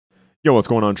Yo, what's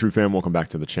going on, True Fam? Welcome back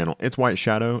to the channel. It's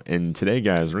Whiteshadow, and today,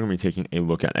 guys, we're going to be taking a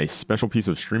look at a special piece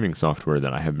of streaming software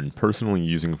that I have been personally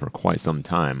using for quite some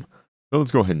time. So let's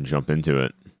go ahead and jump into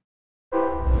it.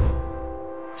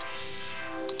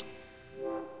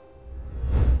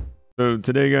 So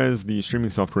today, guys, the streaming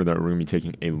software that we're going to be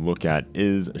taking a look at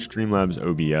is Streamlabs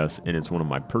OBS, and it's one of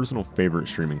my personal favorite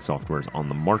streaming softwares on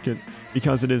the market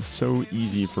because it is so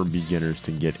easy for beginners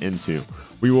to get into.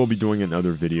 We will be doing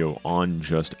another video on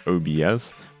just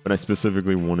OBS, but I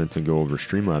specifically wanted to go over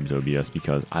Streamlabs OBS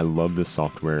because I love this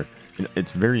software, and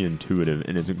it's very intuitive,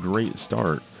 and it's a great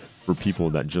start for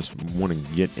people that just want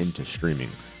to get into streaming.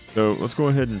 So let's go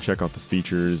ahead and check out the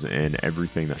features and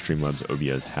everything that Streamlabs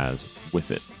OBS has with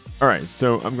it. Alright,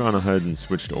 so I've gone ahead and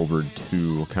switched over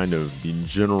to kind of the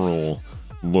general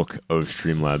look of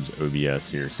Streamlabs OBS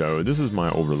here. So this is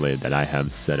my overlay that I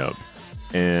have set up.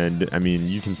 And I mean,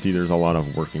 you can see there's a lot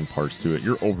of working parts to it.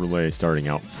 Your overlay starting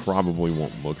out probably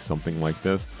won't look something like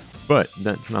this, but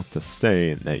that's not to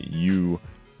say that you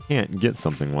can't get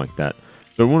something like that.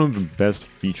 So one of the best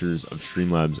features of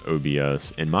Streamlabs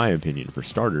OBS, in my opinion, for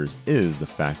starters, is the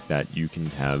fact that you can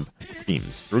have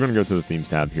themes. We're going to go to the themes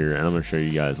tab here, and I'm going to show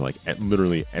you guys like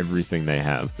literally everything they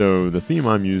have. So the theme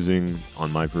I'm using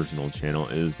on my personal channel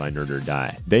is by Nerd or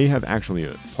Die. They have actually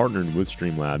partnered with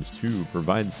Streamlabs to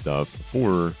provide stuff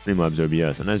for Streamlabs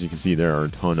OBS, and as you can see, there are a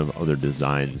ton of other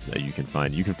designs that you can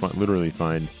find. You can literally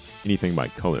find anything by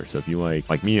color. So if you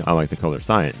like me, I like the color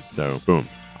cyan, so boom.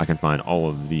 I can find all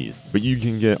of these, but you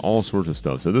can get all sorts of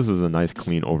stuff. So this is a nice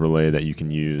clean overlay that you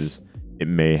can use. It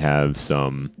may have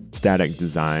some static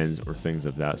designs or things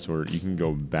of that sort. You can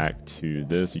go back to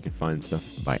this. You can find stuff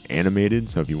by animated.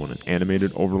 So if you want an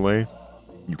animated overlay,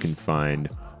 you can find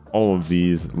all of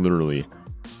these, literally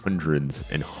hundreds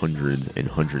and hundreds and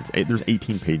hundreds. There's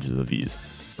 18 pages of these.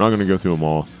 I'm not going to go through them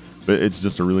all, but it's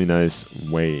just a really nice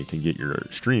way to get your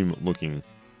stream looking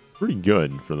pretty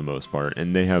good for the most part,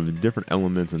 and they have different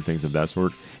elements and things of that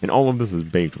sort, and all of this is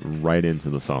baked right into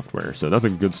the software. So that's a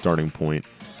good starting point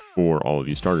for all of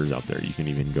you starters out there. You can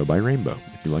even go by rainbow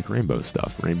if you like rainbow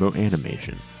stuff, rainbow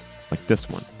animation like this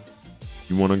one. If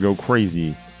you want to go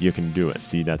crazy, you can do it.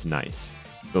 See, that's nice.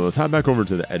 So let's head back over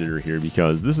to the editor here,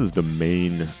 because this is the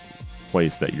main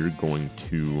place that you're going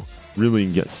to really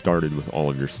get started with all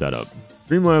of your setup.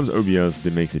 Streamlabs OBS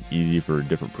makes it easy for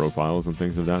different profiles and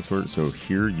things of that sort. So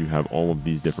here you have all of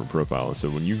these different profiles. So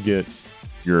when you get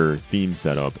your theme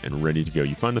set up and ready to go,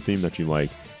 you find a theme that you like,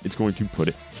 it's going to put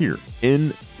it here.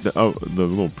 In the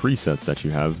little presets that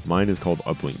you have, mine is called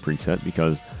Uplink preset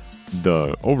because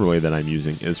the overlay that I'm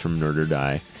using is from Nerd or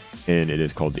Die, and it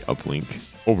is called the Uplink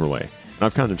overlay. And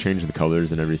I've kind of changed the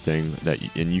colors and everything,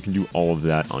 and you can do all of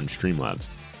that on Streamlabs.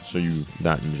 I'll show you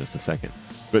that in just a second.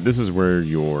 But this is where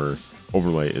your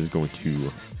overlay is going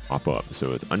to pop up.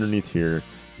 So it's underneath here.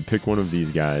 You pick one of these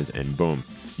guys and boom,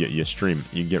 you stream.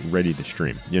 You get ready to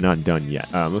stream. You're not done yet.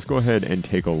 Let's go ahead and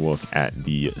take a look at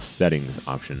the settings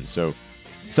option. So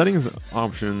settings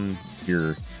option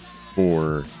here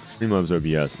for Streamlabs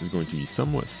OBS is going to be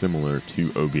somewhat similar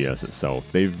to OBS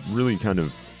itself. They've really kind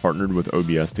of partnered with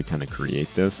OBS to kind of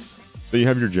create this. So you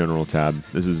have your general tab.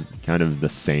 This is kind of the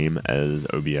same as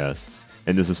OBS.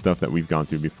 And this is stuff that we've gone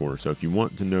through before. So if you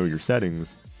want to know your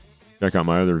settings, check out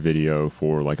my other video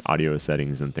for like audio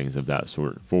settings and things of that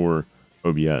sort for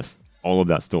OBS. All of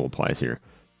that still applies here.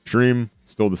 Stream,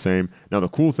 still the same. Now the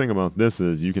cool thing about this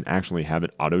is you can actually have it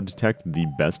auto-detect the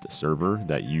best server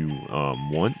that you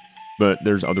want. But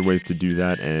there's other ways to do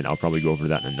that, and I'll probably go over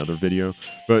that in another video.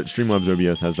 But Streamlabs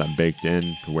OBS has that baked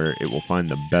in to where it will find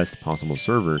the best possible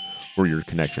server for your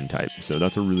connection type. So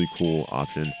that's a really cool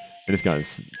option. And it's got,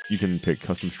 you can pick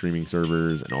custom streaming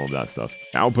servers and all of that stuff.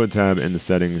 The output tab in the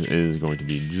settings is going to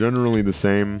be generally the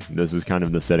same. This is kind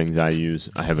of the settings I use.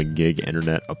 I have a gig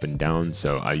internet up and down,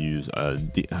 so I use a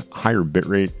higher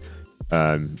bitrate.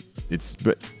 But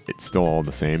it's still all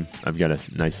the same. I've got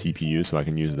a nice CPU, so I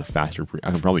can use the faster. I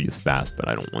can probably use fast, but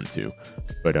I don't want to.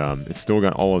 But it's still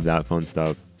got all of that fun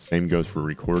stuff. Same goes for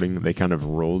recording. They kind of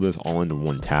roll this all into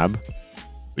one tab,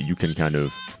 but you can kind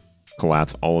of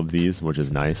collapse all of these, which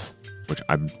is nice, which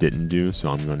I didn't do, so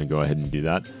I'm going to go ahead and do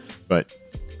that. But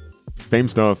same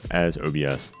stuff as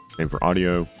OBS. Same for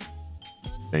audio,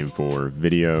 same for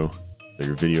video. So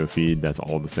your video feed, that's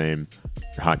all the same.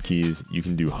 Your hotkeys, you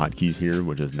can do hotkeys here,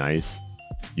 which is nice.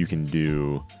 You can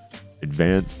do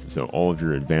advanced, so all of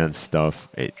your advanced stuff,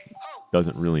 it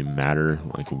doesn't really matter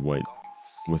like what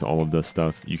with all of this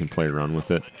stuff. You can play around with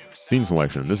it. Scene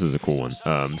selection, this is a cool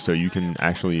one. So you can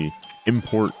actually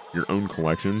import your own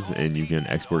collections, and you can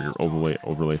export your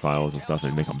overlay files and stuff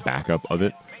and make a backup of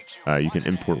it. You can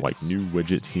import like new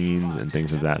widget scenes and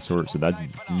things of that sort. So that's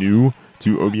new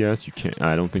to OBS. You can't.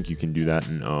 I don't think you can do that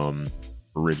in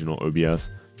original OBS.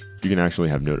 You can actually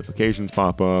have notifications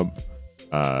pop up.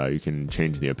 You can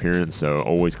change the appearance, so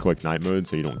always click night mode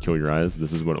so you don't kill your eyes.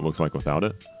 This is what it looks like without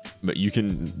it. But you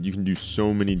can do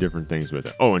so many different things with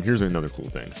it. Oh, and here's another cool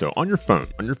thing. So on your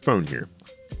phone here,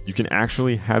 you can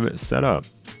actually have it set up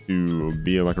to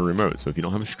be like a remote. So if you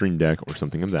don't have a Stream Deck or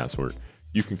something of that sort,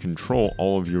 you can control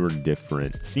all of your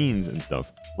different scenes and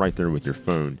stuff right there with your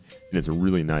phone, and it's a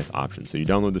really nice option. So you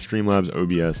download the Streamlabs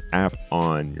OBS app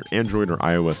on your Android or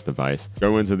iOS device,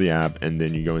 go into the app, and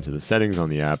then you go into the settings on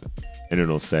the app, and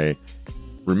it'll say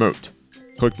remote.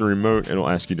 Click the remote, it'll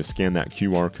ask you to scan that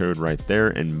QR code right there,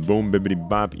 and boom, bibbity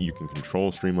bop, you can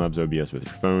control Streamlabs OBS with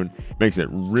your phone. Makes it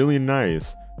really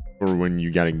nice for when you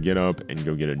got to get up and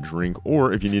go get a drink,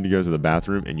 or if you need to go to the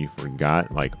bathroom and you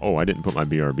forgot, like, oh, I didn't put my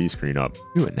BRB screen up.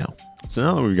 Do it now. So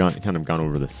now that we've kind of gone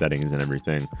over the settings and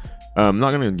everything, I'm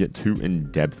not going to get too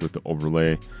in depth with the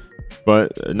overlay,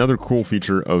 but another cool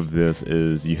feature of this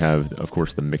is you have, of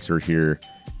course, the mixer here,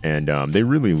 and they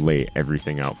really lay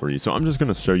everything out for you. So I'm just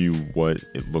going to show you what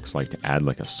it looks like to add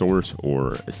like a source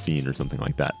or a scene or something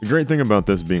like that. The great thing about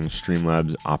this being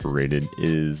Streamlabs operated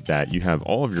is that you have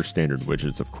all of your standard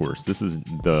widgets, of course. This is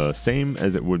the same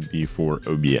as it would be for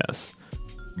OBS.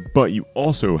 But you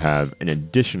also have an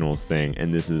additional thing,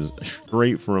 and this is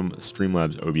straight from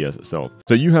Streamlabs OBS itself.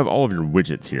 So you have all of your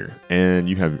widgets here, and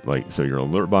you have so your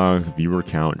alert box, viewer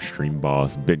count, stream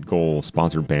boss, bit goal,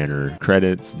 sponsor banner,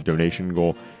 credits, donation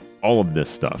goal. All of this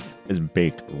stuff is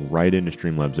baked right into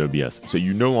Streamlabs OBS. So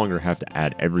you no longer have to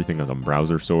add everything as a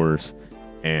browser source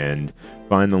and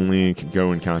find the link,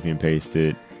 go and copy and paste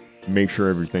it, make sure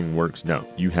everything works. No,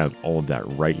 you have all of that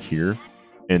right here.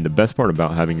 And the best part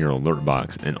about having your alert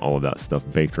box and all of that stuff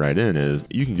baked right in is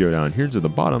you can go down here to the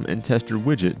bottom and test your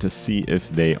widget to see if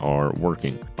they are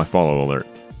working. My follow alert.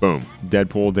 Boom.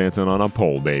 Deadpool dancing on a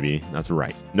pole, baby. That's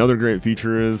right. Another great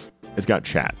feature is it's got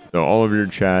chat. So all of your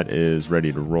chat is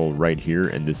ready to roll right here,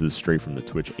 and this is straight from the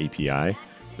Twitch API.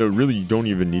 So really, you don't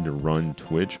even need to run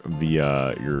Twitch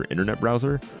via your internet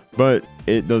browser, but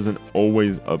it doesn't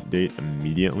always update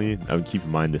immediately. I would keep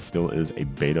in mind this still is a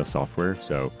beta software,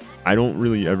 so I don't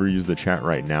really ever use the chat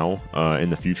right now. In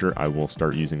the future, I will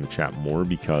start using the chat more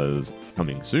because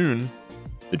coming soon,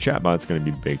 the chatbot's going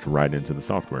to be baked right into the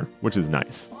software, which is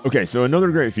nice. Okay, so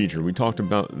another great feature. We talked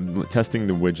about testing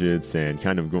the widgets and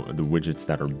kind of the widgets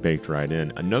that are baked right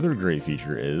in. Another great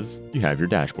feature is you have your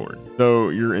dashboard. So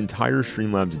your entire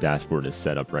Streamlabs dashboard is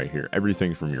set up right here.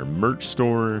 Everything from your merch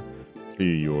store to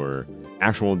your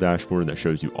actual dashboard that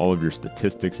shows you all of your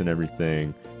statistics and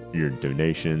everything, your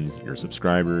donations, your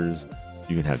subscribers.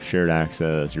 You can have shared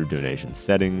access, your donation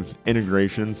settings,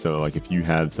 integrations. So like if you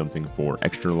have something for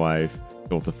Extra Life,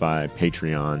 Stultify,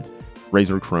 Patreon,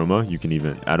 Razer Chroma, you can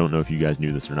even, I don't know if you guys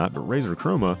knew this or not, but Razer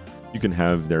Chroma, you can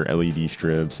have their LED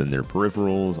strips and their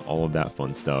peripherals, all of that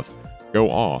fun stuff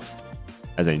go off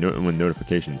as when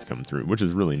notifications come through, which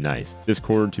is really nice.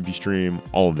 Discord, TP Stream,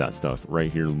 all of that stuff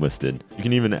right here listed. You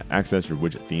can even access your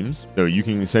widget themes. So you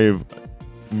can save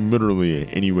literally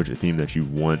any widget theme that you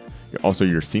want. Also,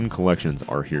 your scene collections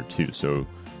are here too. So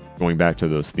going back to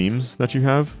those themes that you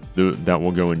have, that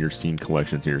will go in your scene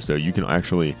collections here. So you can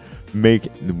actually make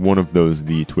one of those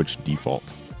the Twitch default.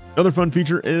 Another fun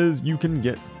feature is you can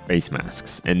get face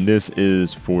masks, and this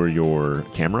is for your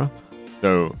camera.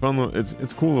 So it's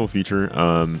a cool little feature,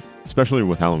 especially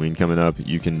with Halloween coming up.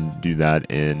 You can do that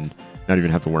and not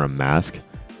even have to wear a mask,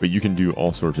 but you can do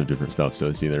all sorts of different stuff.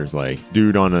 So see, there's like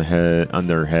dude on their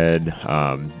head.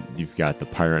 You've got the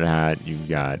pirate hat. You've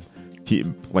got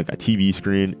like a TV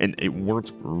screen, and it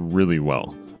works really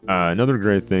well. Another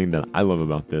great thing that I love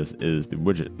about this is the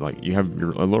widget. Like you have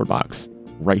your alert box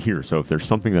right here. So if there's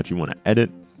something that you want to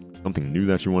edit, something new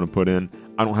that you want to put in,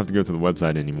 I don't have to go to the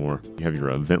website anymore. You have your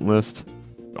event list.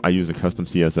 I use a custom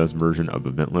CSS version of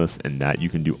event list, and that you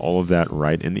can do all of that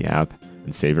right in the app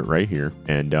and save it right here.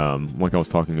 And like I was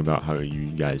talking about how you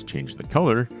guys change the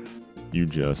color, you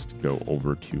just go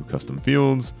over to custom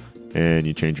fields and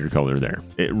you change your color there.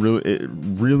 It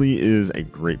really is a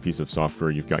great piece of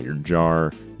software. You've got your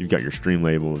jar, you've got your stream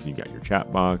labels, you've got your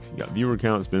chat box, you got viewer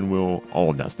count, spin wheel, all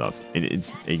of that stuff. And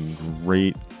it's a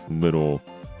great little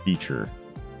feature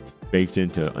baked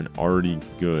into an already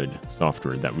good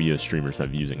software that we as streamers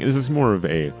have using. And this is more of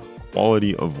a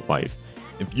quality of life.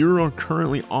 If you're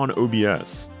currently on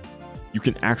OBS, you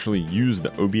can actually use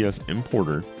the OBS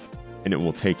importer, and it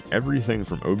will take everything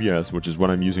from OBS, which is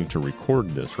what I'm using to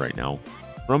record this right now,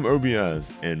 from OBS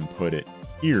and put it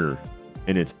here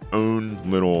in its own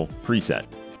little preset.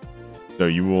 So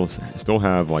you will still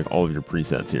have like all of your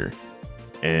presets here.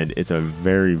 And it's a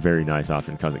very, very nice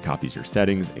option because it copies your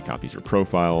settings, it copies your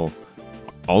profile,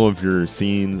 all of your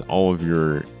scenes, all of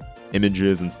your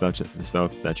images and stuff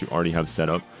that you already have set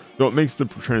up. So it makes the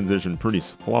transition pretty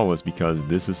flawless because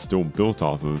this is still built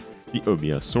off of the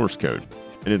OBS source code.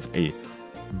 And it's a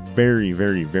very,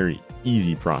 very, very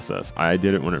easy process. I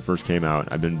did it when it first came out.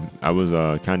 I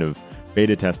was kind of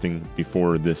beta testing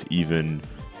before this even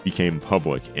became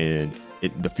public, and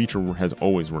the feature has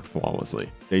always worked flawlessly.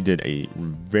 They did a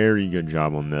very good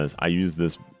job on this. I use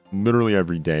this literally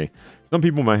every day. Some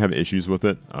people might have issues with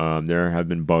it. There have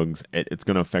been bugs. It's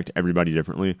going to affect everybody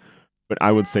differently, but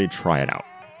I would say try it out.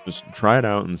 Just try it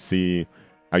out and see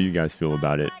how you guys feel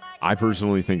about it. I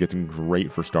personally think it's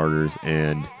great for starters,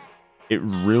 and it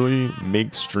really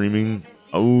makes streaming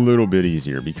a little bit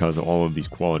easier because of all of these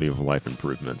quality of life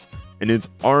improvements. And it's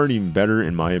already better,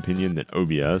 in my opinion, than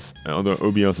OBS. Although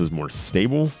OBS is more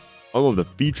stable, all of the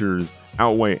features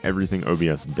outweigh everything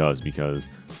OBS does, because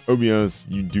OBS,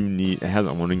 it has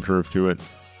a learning curve to it.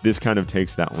 This kind of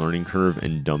takes that learning curve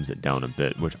and dumbs it down a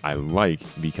bit, which I like,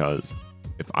 because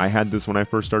if I had this when I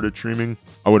first started streaming,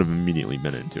 I would have immediately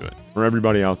been into it. For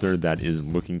everybody out there that is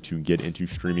looking to get into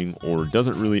streaming or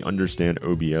doesn't really understand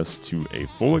OBS to a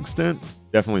full extent,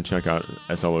 definitely check out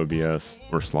SLOBS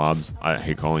or SLOBS. I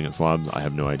hate calling it SLOBS. I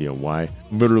have no idea why.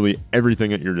 Literally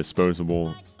everything at your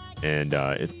disposal, and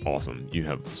it's awesome. You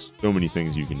have so many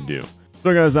things you can do.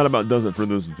 So guys, that about does it for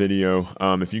this video.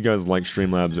 If you guys like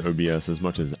Streamlabs OBS as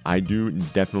much as I do,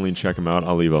 definitely check them out.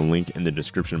 I'll leave a link in the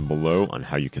description below on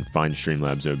how you can find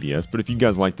Streamlabs OBS. But if you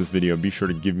guys like this video, be sure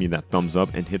to give me that thumbs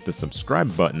up and hit the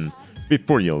subscribe button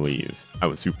before you leave. I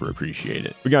would super appreciate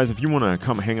it. But guys, if you want to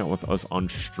come hang out with us on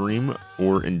stream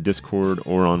or in Discord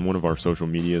or on one of our social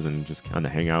medias and just kind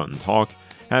of hang out and talk,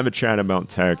 have a chat about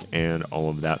tech and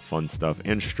all of that fun stuff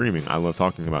and streaming. I love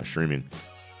talking about streaming.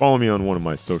 Follow me on one of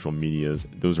my social medias.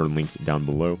 Those are linked down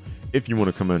below. If you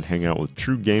want to come and hang out with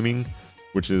TRUgaming,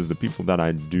 which is the people that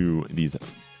I do these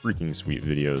freaking sweet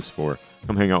videos for,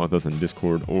 come hang out with us on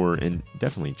Discord, and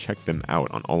definitely check them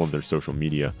out on all of their social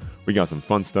media. We got some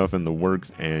fun stuff in the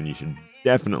works, and you should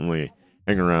definitely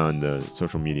hang around the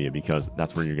social media because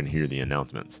that's where you're going to hear the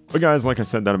announcements. But guys, like I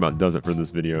said, that about does it for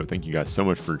this video. Thank you guys so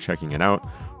much for checking it out.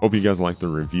 Hope you guys like the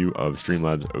review of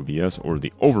Streamlabs OBS, or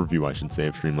the overview, I should say,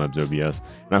 of Streamlabs OBS.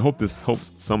 And I hope this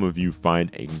helps some of you find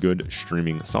a good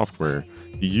streaming software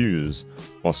to use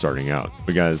while starting out.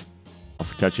 But guys, I'll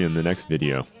catch you in the next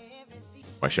video.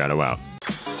 Whiteshadow out.